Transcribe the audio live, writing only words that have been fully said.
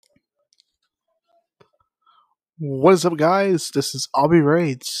What is up, guys? This is Obby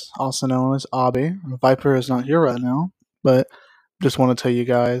Raids, also known as Obby. Viper is not here right now, but just want to tell you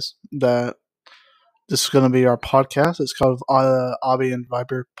guys that this is going to be our podcast. It's called Obby and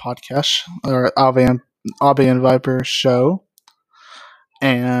Viper Podcast, or Obby and Viper Show,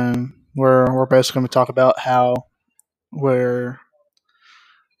 and we're basically going to talk about how we're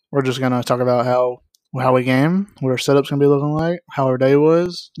we're just going to talk about how we game, what our setup's going to be looking like, how our day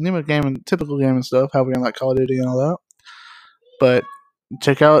was, name a game and typical game and stuff, how we're going to like Call of Duty and all that. But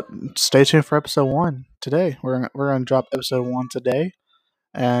stay tuned for episode 1 today. We're gonna drop episode 1 today,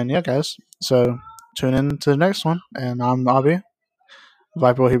 and yeah, guys. So tune in to the next one. And I'm Nobby.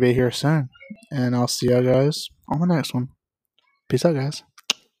 Viper will be here soon, and I'll see you guys on the next one. Peace out, guys.